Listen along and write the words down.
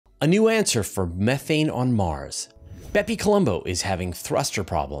A new answer for methane on Mars. BepiColumbo is having thruster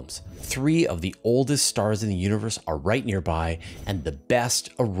problems. 3 of the oldest stars in the universe are right nearby, and the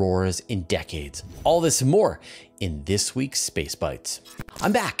best auroras in decades. All this and more in this week's Space Bites.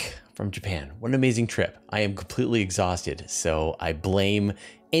 I'm back from Japan. What an amazing trip. I am completely exhausted, so I blame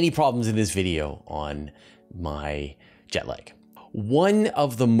any problems in this video on my jet lag. One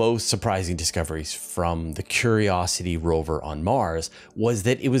of the most surprising discoveries from the Curiosity rover on Mars was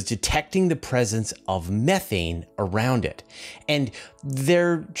that it was detecting the presence of methane around it. And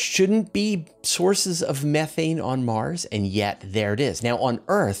there shouldn't be sources of methane on Mars, and yet there it is. Now on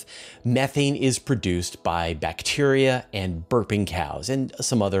Earth, methane is produced by bacteria and burping cows and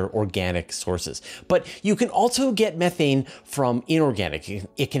some other organic sources. But you can also get methane from inorganic.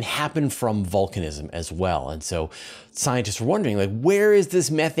 It can happen from volcanism as well. And so scientists are wondering, like, where is this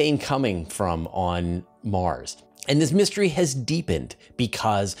methane coming from on Mars? And this mystery has deepened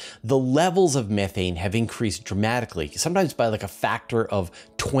because the levels of methane have increased dramatically, sometimes by like a factor of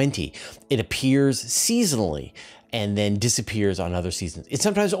 20. It appears seasonally and then disappears on other seasons. It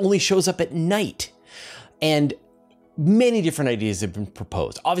sometimes only shows up at night. And many different ideas have been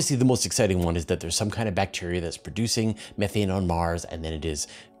proposed. Obviously, the most exciting one is that there's some kind of bacteria that's producing methane on Mars and then it is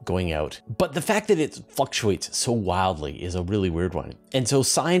going out. But the fact that it fluctuates so wildly is a really weird one. And so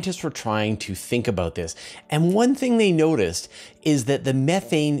scientists were trying to think about this. And one thing they noticed is that the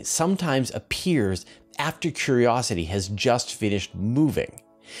methane sometimes appears after Curiosity has just finished moving.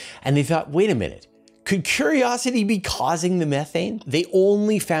 And they thought, wait a minute, could Curiosity be causing the methane? They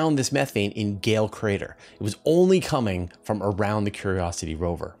only found this methane in Gale Crater. It was only coming from around the Curiosity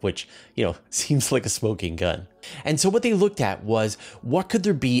rover, which, you know, seems like a smoking gun. And so what they looked at was, what could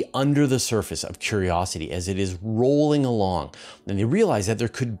there be under the surface of Curiosity as it is rolling along? And they realized that there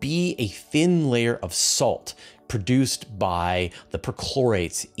could be a thin layer of salt produced by the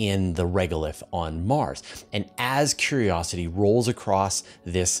perchlorates in the regolith on Mars. And as Curiosity rolls across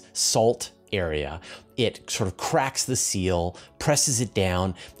this salt area, it sort of cracks the seal, presses it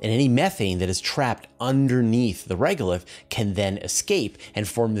down, and any methane that is trapped underneath the regolith can then escape and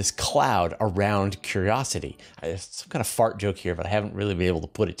form this cloud around Curiosity. There's some kind of fart joke here, but I haven't really been able to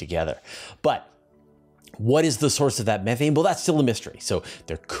put it together. But what is the source of that methane? Well, that's still a mystery. So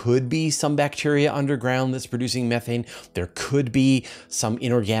there could be some bacteria underground that's producing methane. There could be some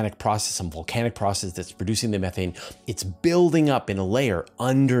inorganic process, some volcanic process that's producing the methane. It's building up in a layer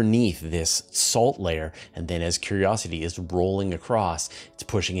underneath this salt layer. And then as Curiosity is rolling across, it's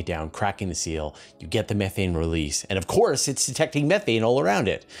pushing it down, cracking the seal. You get the methane release. And of course, it's detecting methane all around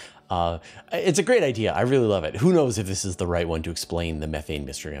it. It's a great idea. I really love it. Who knows if this is the right one to explain the methane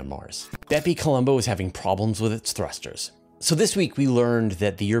mystery on Mars. BepiColumbo is having problems with its thrusters. So this week we learned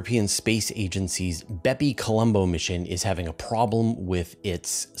that the European Space Agency's BepiColumbo mission is having a problem with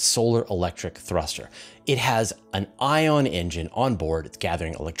its solar electric thruster. It has an ion engine on board. It's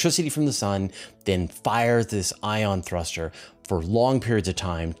gathering electricity from the sun, then fires this ion thruster for long periods of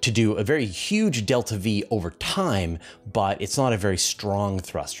time to do a very huge delta V over time, but it's not a very strong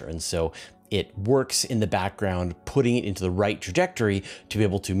thruster. And so it works in the background, putting it into the right trajectory to be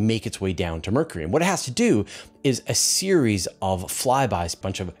able to make its way down to Mercury. And what it has to do is a series of flybys, a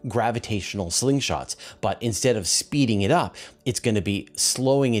bunch of gravitational slingshots. But instead of speeding it up, it's going to be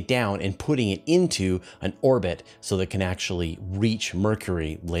slowing it down and putting it into an orbit so that it can actually reach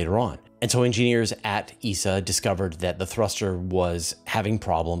Mercury later on. And so engineers at ESA discovered that the thruster was having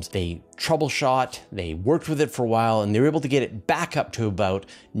problems. They troubleshot, they worked with it for a while, and they were able to get it back up to about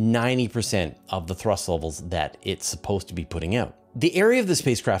 90% of the thrust levels that it's supposed to be putting out. The area of the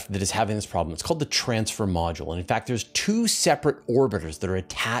spacecraft that is having this problem, it's called the transfer module. And in fact, there's 2 separate orbiters that are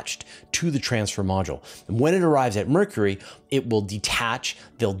attached to the transfer module. And when it arrives at Mercury, it will detach,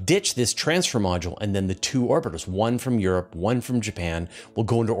 they'll ditch this transfer module, and then the 2 orbiters, one from Europe, one from Japan, will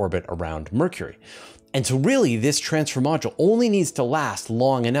go into orbit around Mercury. And so really this transfer module only needs to last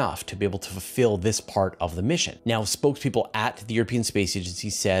long enough to be able to fulfill this part of the mission. Now, spokespeople at the European Space Agency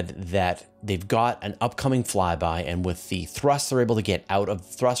said that they've got an upcoming flyby, and with the thrust they're able to get out of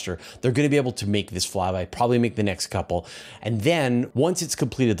the thruster, they're going to be able to make this flyby, probably make the next couple. And then once it's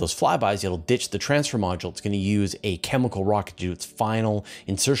completed those flybys, it'll ditch the transfer module. It's going to use a chemical rocket to do its final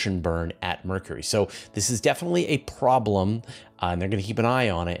insertion burn at Mercury. So this is definitely a problem. And they're going to keep an eye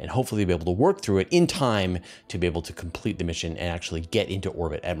on it and hopefully be able to work through it in time to be able to complete the mission and actually get into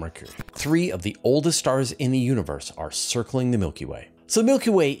orbit at Mercury. 3 of the oldest stars in the universe are circling the Milky Way. So the Milky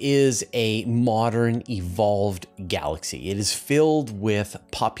Way is a modern, evolved galaxy. It is filled with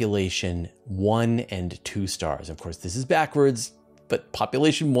population 1 and 2 stars. Of course, this is backwards, but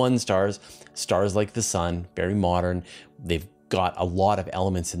population 1 stars, stars like the sun, very modern. They've got a lot of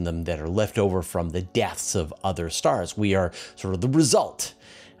elements in them that are left over from the deaths of other stars. We are sort of the result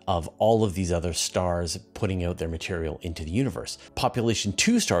of all of these other stars putting out their material into the universe. Population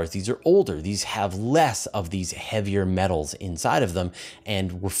 2 stars, these are older. These have less of these heavier metals inside of them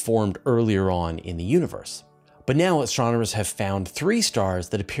and were formed earlier on in the universe. But now astronomers have found 3 stars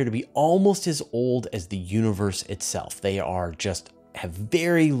that appear to be almost as old as the universe itself. They are just have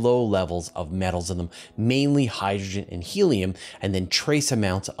very low levels of metals in them, mainly hydrogen and helium, and then trace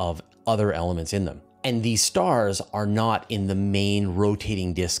amounts of other elements in them. And these stars are not in the main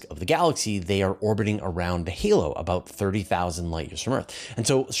rotating disk of the galaxy. They are orbiting around the halo about 30,000 light years from Earth. And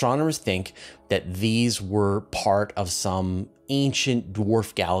so astronomers think that these were part of some ancient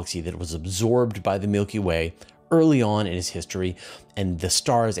dwarf galaxy that was absorbed by the Milky Way early on in its history. And the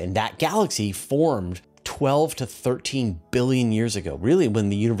stars in that galaxy formed 12 to 13 billion years ago, really when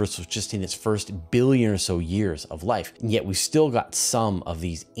the universe was just in its first billion or so years of life. And yet we've still got some of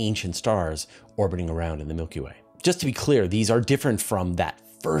these ancient stars orbiting around in the Milky Way. Just to be clear, these are different from that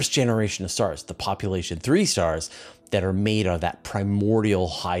first generation of stars, the population 3 stars that are made of that primordial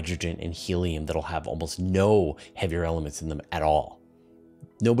hydrogen and helium that'll have almost no heavier elements in them at all.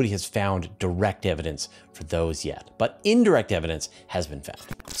 Nobody has found direct evidence for those yet, but indirect evidence has been found.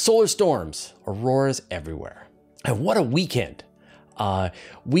 Solar storms, auroras everywhere. And what a weekend.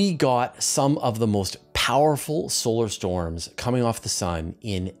 We got some of the most powerful solar storms coming off the sun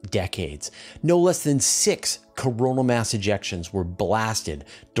in decades. No less than 6 coronal mass ejections were blasted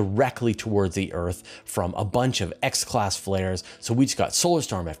directly towards the Earth from a bunch of X-class flares. So we just got solar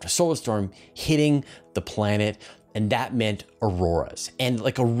storm after solar storm hitting the planet. And that meant auroras, and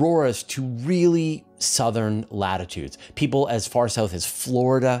like auroras to really southern latitudes. People as far south as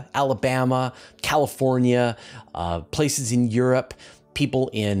Florida, Alabama, California, places in Europe, people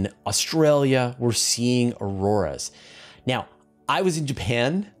in Australia were seeing auroras. Now, I was in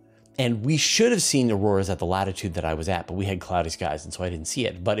Japan and we should have seen auroras at the latitude that I was at, but we had cloudy skies and so I didn't see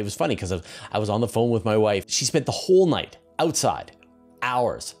it. But it was funny because I was on the phone with my wife. She spent the whole night outside,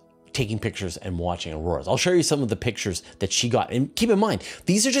 hours, taking pictures and watching auroras. I'll show you some of the pictures that she got. And keep in mind,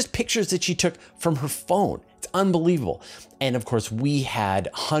 these are just pictures that she took from her phone. It's unbelievable. And of course, we had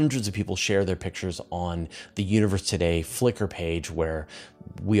hundreds of people share their pictures on the Universe Today Flickr page, where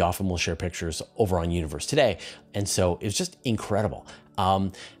we often will share pictures over on Universe Today. And so it was just incredible.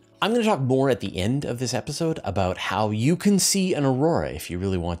 I'm going to talk more at the end of this episode about how you can see an aurora if you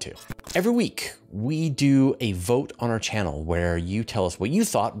really want to. Every week, we do a vote on our channel where you tell us what you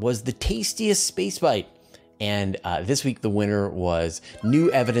thought was the tastiest space bite. And this week, the winner was new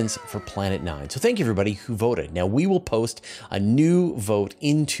evidence for Planet 9. So thank you everybody who voted. Now we will post a new vote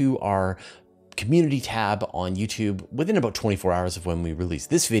into our community tab on YouTube within about 24 hours of when we release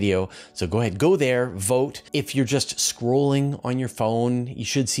this video. So go ahead, go there, vote. If you're just scrolling on your phone, you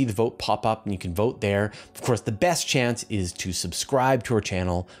should see the vote pop up and you can vote there. Of course, the best chance is to subscribe to our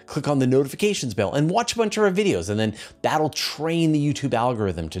channel, click on the notifications bell and watch a bunch of our videos. And then that'll train the YouTube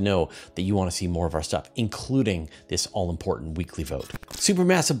algorithm to know that you want to see more of our stuff, including this all important weekly vote.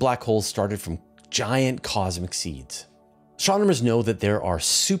 Supermassive black holes started from giant cosmic seeds. Astronomers know that there are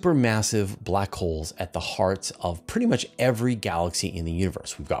supermassive black holes at the hearts of pretty much every galaxy in the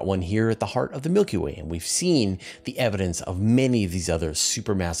universe. We've got one here at the heart of the Milky Way, and we've seen the evidence of many of these other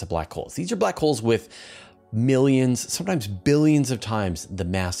supermassive black holes. These are black holes with millions, sometimes billions of times the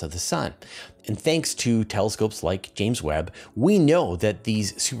mass of the sun. And thanks to telescopes like James Webb, we know that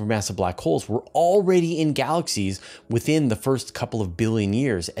these supermassive black holes were already in galaxies within the first couple of billion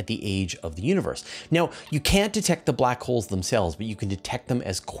years at the age of the universe. Now, you can't detect the black holes themselves, but you can detect them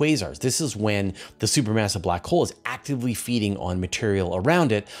as quasars. This is when the supermassive black hole is actively feeding on material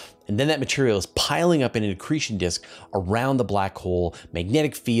around it. And then that material is piling up in an accretion disk around the black hole.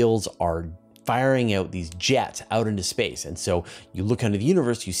 Magnetic fields are firing out these jets out into space. And so you look into the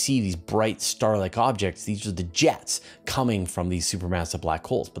universe, you see these bright star-like objects. These are the jets coming from these supermassive black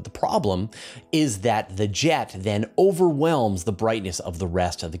holes. But the problem is that the jet then overwhelms the brightness of the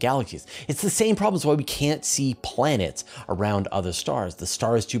rest of the galaxies. It's the same problem as why we can't see planets around other stars. The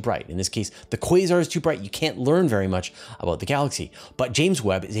star is too bright. In this case, the quasar is too bright. You can't learn very much about the galaxy. But James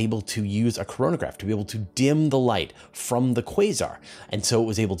Webb is able to use a coronagraph to be able to dim the light from the quasar. And so it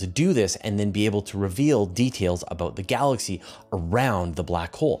was able to do this and then be able to reveal details about the galaxy around the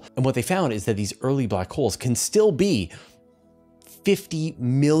black hole. And what they found is that these early black holes can still be 50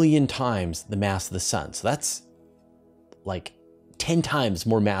 million times the mass of the sun. So that's like 10 times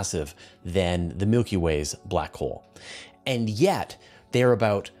more massive than the Milky Way's black hole. And yet they're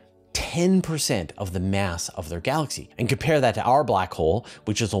about 10 10% of the mass of their galaxy. And compare that to our black hole,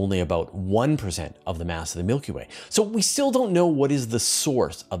 which is only about 1% of the mass of the Milky Way. So we still don't know what is the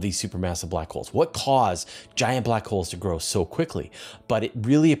source of these supermassive black holes, what caused giant black holes to grow so quickly. But it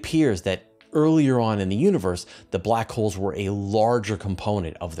really appears that earlier on in the universe, the black holes were a larger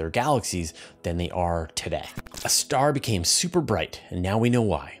component of their galaxies than they are today. A star became super bright, and now we know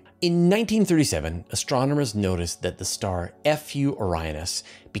why. In 1937, astronomers noticed that the star Fu Orionis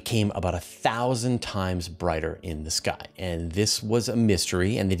became about 1,000 times brighter in the sky. And this was a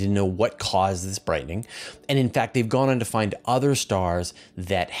mystery, and they didn't know what caused this brightening. And in fact, they've gone on to find other stars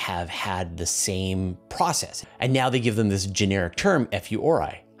that have had the same process. And now they give them this generic term, Fu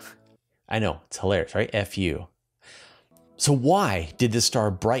Ori. I know, it's hilarious, right? Fu. So why did this star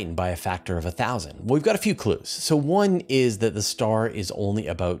brighten by a factor of 1,000? Well, we've got a few clues. So one is that the star is only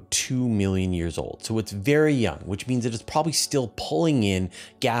about 2 million years old. So it's very young, which means it is probably still pulling in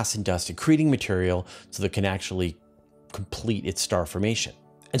gas and dust, accreting material so that it can actually complete its star formation.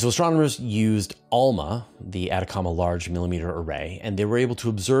 And so astronomers used ALMA, the Atacama Large Millimeter Array, and they were able to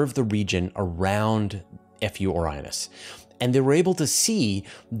observe the region around Fu Orionis. And they were able to see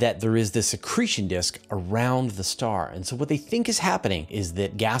that there is this accretion disk around the star. And so what they think is happening is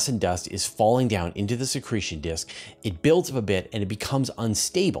that gas and dust is falling down into the accretion disk. It builds up a bit and it becomes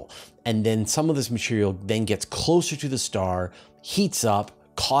unstable. And then some of this material then gets closer to the star, heats up,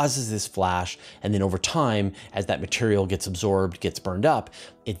 causes this flash, and then over time, as that material gets absorbed, gets burned up,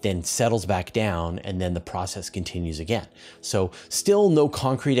 it then settles back down, and then the process continues again. So still no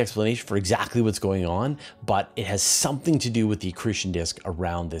concrete explanation for exactly what's going on, but it has something to do with the accretion disk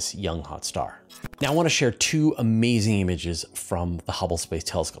around this young hot star. Now I want to share two amazing images from the Hubble Space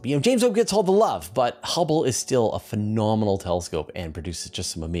Telescope. You know, James Webb gets all the love, but Hubble is still a phenomenal telescope and produces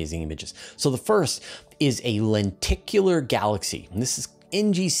just some amazing images. So the first is a lenticular galaxy, and this is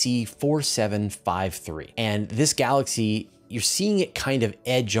NGC 4753. And this galaxy, you're seeing it kind of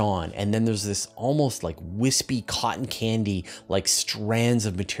edge on, and then there's this almost like wispy cotton candy, like strands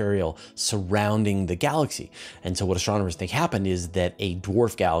of material surrounding the galaxy. And so what astronomers think happened is that a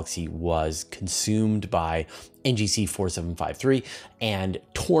dwarf galaxy was consumed by NGC 4753 and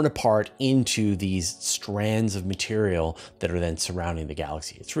torn apart into these strands of material that are then surrounding the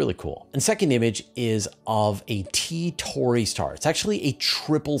galaxy. It's really cool. And second image is of a T Tauri star. It's actually a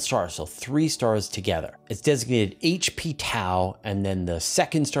triple star, so 3 stars together. It's designated HP Tau, and then the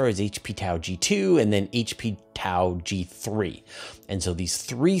second star is HP Tau G2, and then HP Tau G3. And so these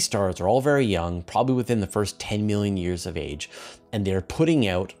 3 stars are all very young, probably within the first 10 million years of age, and they're putting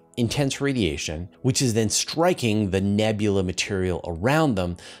out intense radiation, which is then striking the nebula material around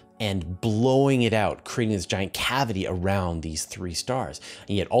them and blowing it out, creating this giant cavity around these 3 stars.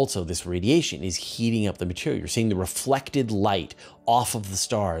 And yet also this radiation is heating up the material. You're seeing the reflected light off of the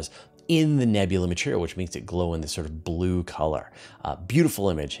stars in the nebula material, which makes it glow in this sort of blue color. Beautiful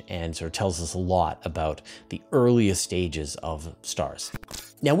image, and sort of tells us a lot about the earliest stages of stars.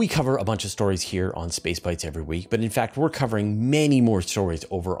 Now, we cover a bunch of stories here on Space Bites every week, but in fact, we're covering many more stories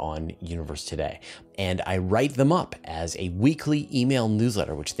over on Universe Today. And I write them up as a weekly email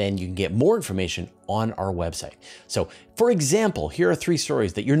newsletter, which then you can get more information on our website. So for example, here are 3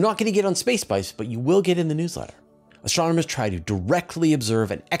 stories that you're not going to get on Space Bites, but you will get in the newsletter. Astronomers try to directly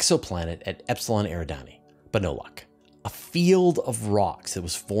observe an exoplanet at Epsilon Eridani, but no luck. A field of rocks that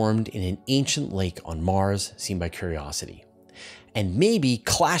was formed in an ancient lake on Mars, seen by Curiosity. And maybe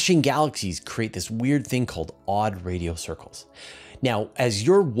clashing galaxies create this weird thing called odd radio circles. Now, as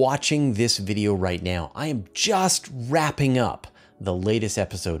you're watching this video right now, I am just wrapping up the latest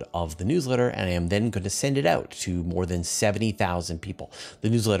episode of the newsletter, and I am then going to send it out to more than 70,000 people. The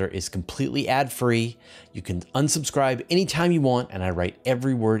newsletter is completely ad-free. You can unsubscribe anytime you want, and I write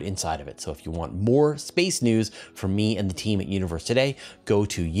every word inside of it. So if you want more space news from me and the team at Universe Today, go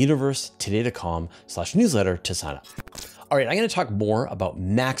to universetoday.com/newsletter to sign up. All right, I'm going to talk more about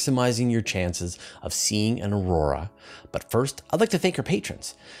maximizing your chances of seeing an aurora. But first, I'd like to thank our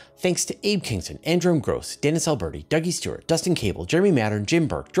patrons. Thanks to Abe Kingston, Andrew M. Gross, Dennis Alberti, Dougie Stewart, Dustin Cable, Jeremy Mattern, Jim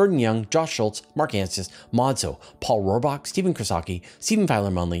Burke, Jordan Young, Josh Schultz, Mark Anstis, Modso, Paul Rohrbach, Stephen Krasaki, Stephen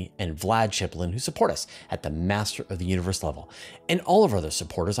Feiler-Munley, and Vlad Chiplin, who support us at the Master of the Universe level, and all of our other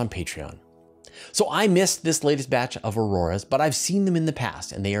supporters on Patreon. So I missed this latest batch of auroras, but I've seen them in the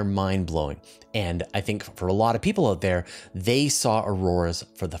past and they are mind-blowing. And I think for a lot of people out there, they saw auroras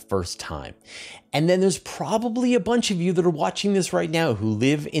for the first time. And then there's probably a bunch of you that are watching this right now who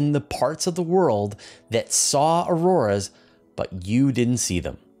live in the parts of the world that saw auroras, but you didn't see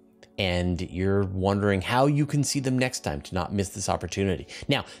them. and you're wondering how you can see them next time to not miss this opportunity.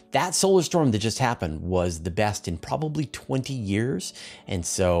 Now, that solar storm that just happened was the best in probably 20 years. And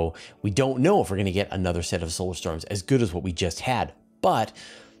so we don't know if we're going to get another set of solar storms as good as what we just had, but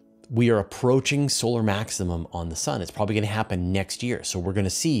we are approaching solar maximum on the sun. It's probably going to happen next year. So we're going to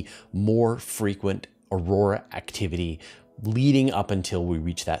see more frequent aurora activity leading up until we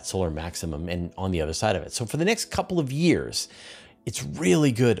reach that solar maximum and on the other side of it. So for the next couple of years, it's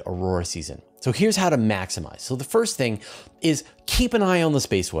really good aurora season. So here's how to maximize. So the first thing is keep an eye on the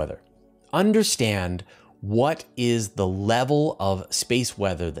space weather. Understand what is the level of space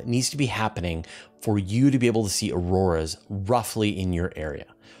weather that needs to be happening for you to be able to see auroras roughly in your area.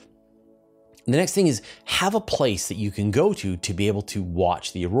 The next thing is have a place that you can go to be able to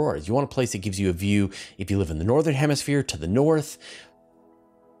watch the auroras. You want a place that gives you a view, if you live in the northern hemisphere, to the north.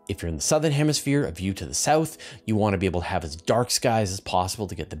 If you're in the southern hemisphere, a view to the south. You want to be able to have as dark skies as possible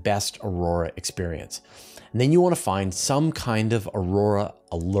to get the best aurora experience. And then you want to find some kind of aurora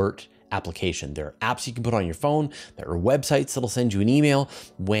alert application. There are apps you can put on your phone. There are websites that'll send you an email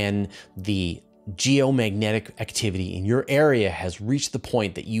when the geomagnetic activity in your area has reached the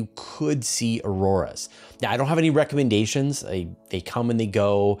point that you could see auroras. Now, I don't have any recommendations. They come and they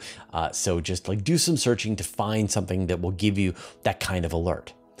go. So just like do some searching to find something that will give you that kind of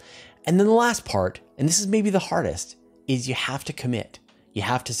alert. And then the last part, and this is maybe the hardest, is you have to commit. You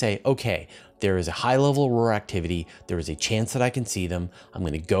have to say, okay, there is a high level aurora activity. There is a chance that I can see them. I'm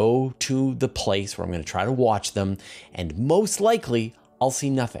going to go to the place where I'm going to try to watch them. And most likely I'll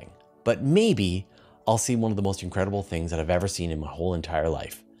see nothing. But maybe I'll see one of the most incredible things that I've ever seen in my whole entire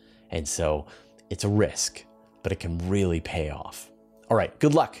life. And so it's a risk, but it can really pay off. All right,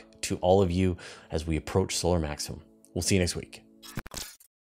 good luck to all of you as we approach solar maximum. We'll see you next week.